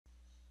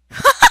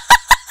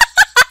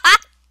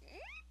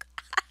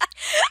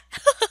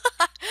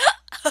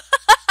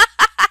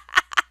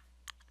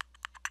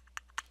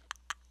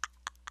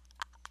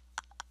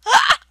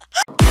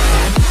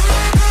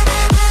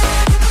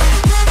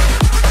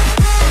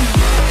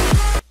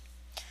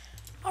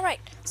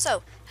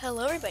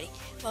Hello everybody,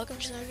 welcome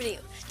to another video.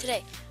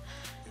 Today,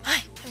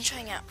 I'm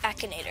trying out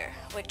Akinator,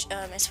 which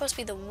is supposed to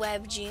be the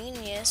web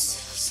genius,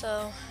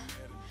 so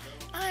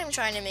I'm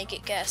trying to make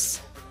it guess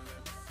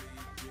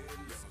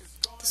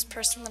this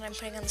person that I'm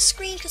putting on the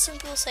screen, because some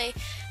people say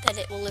that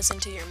it will listen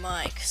to your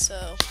mic,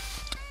 so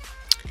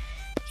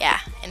yeah,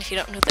 and if you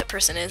don't know who that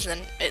person is,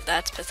 then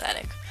that's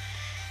pathetic.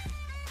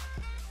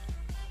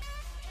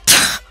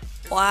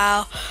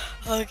 Wow,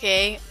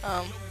 okay,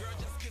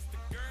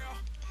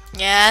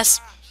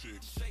 yes.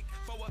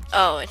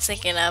 Oh, it's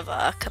thinking of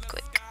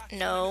Cupquake.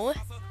 No.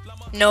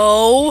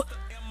 No.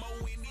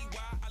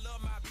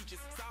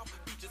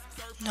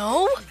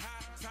 No.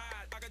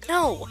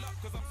 No.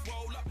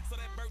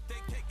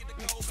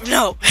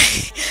 No.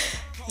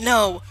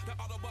 No.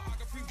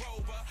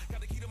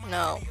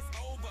 No.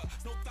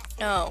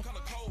 No.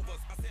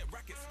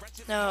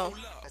 No.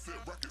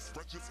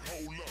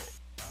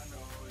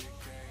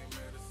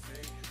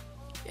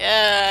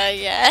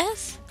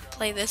 Yes.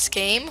 Play this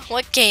game.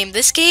 What game?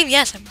 This game?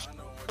 Yes.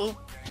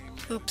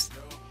 Oops.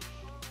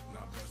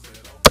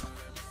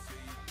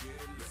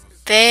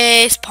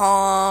 Face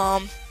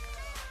palm.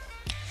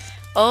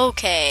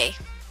 Okay.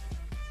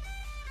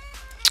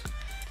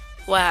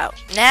 Wow.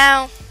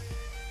 Now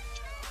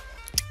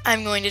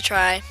I'm going to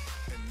try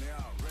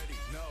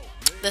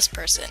this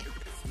person.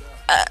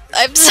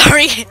 I'm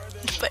sorry,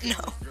 but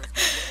no.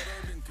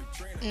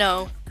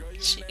 No,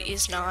 she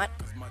is not.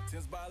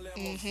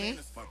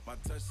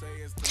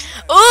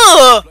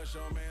 Oh!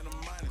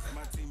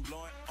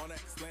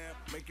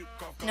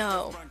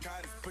 No.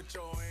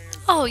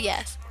 Oh,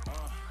 yes.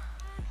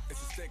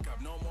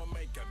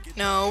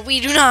 No, we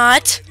do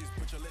not.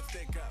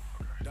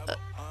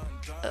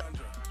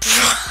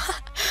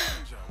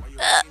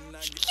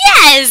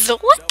 Yes!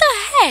 What the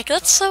heck?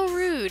 That's so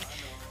rude.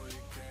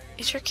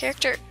 Is your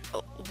character...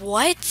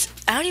 What?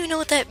 I don't even know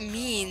what that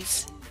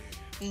means.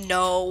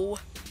 No.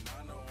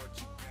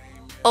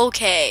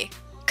 Okay.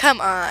 Come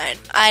on.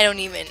 I don't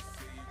even...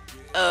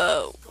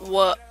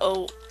 what?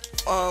 Oh,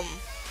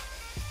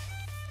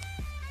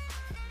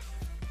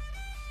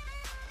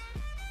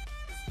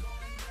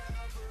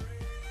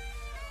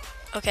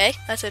 Okay,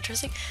 that's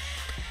interesting.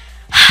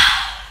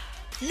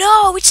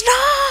 No, it's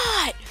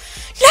not!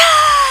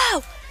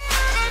 No!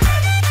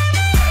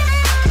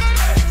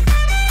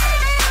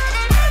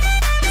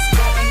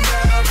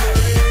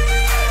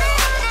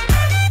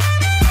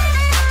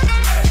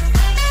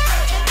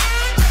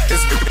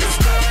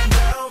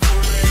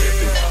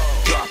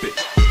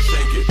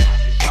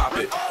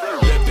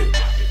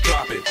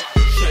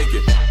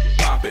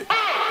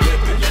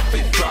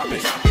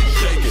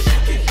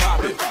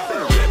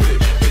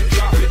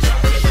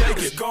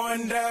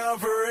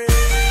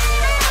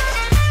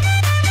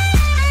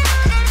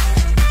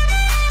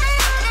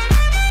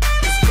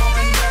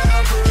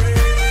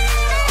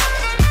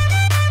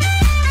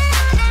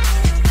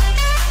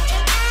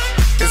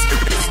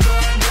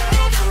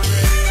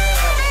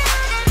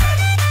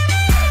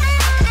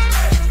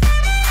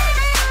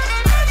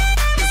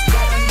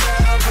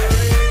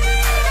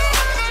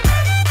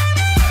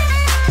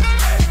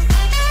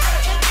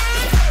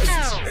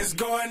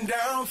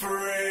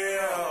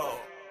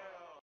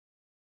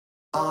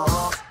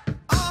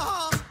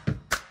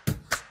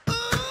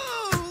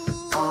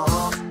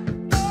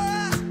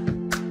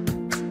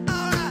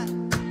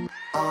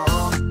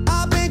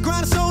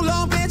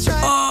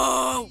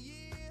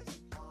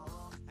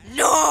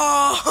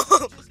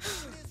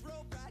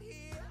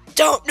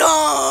 Don't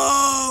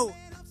know.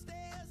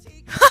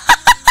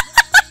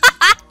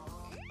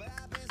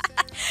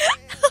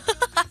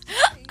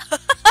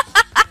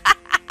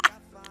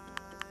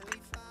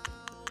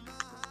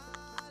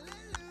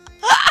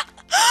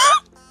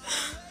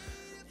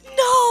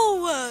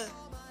 No.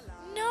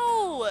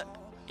 No.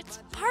 It's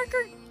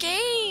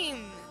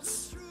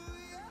ParkerGames.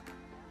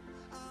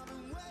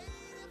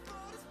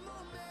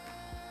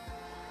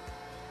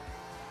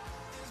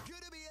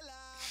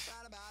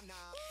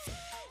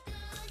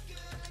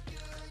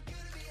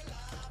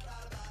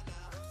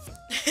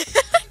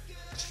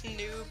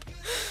 Noob.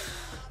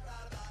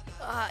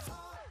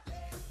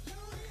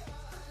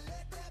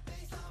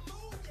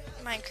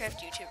 Minecraft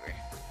YouTuber.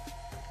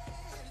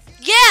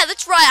 Yeah,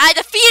 that's right. I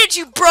defeated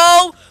you,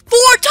 bro. 4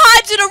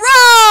 times in a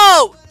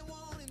row.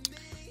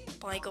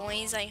 Bye,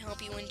 guys. I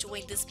hope you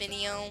enjoyed this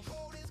video.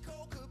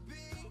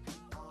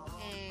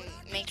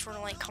 Make sure to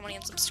like, comment,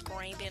 and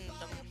subscribe. And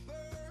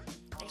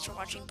thanks for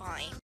watching.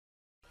 Bye.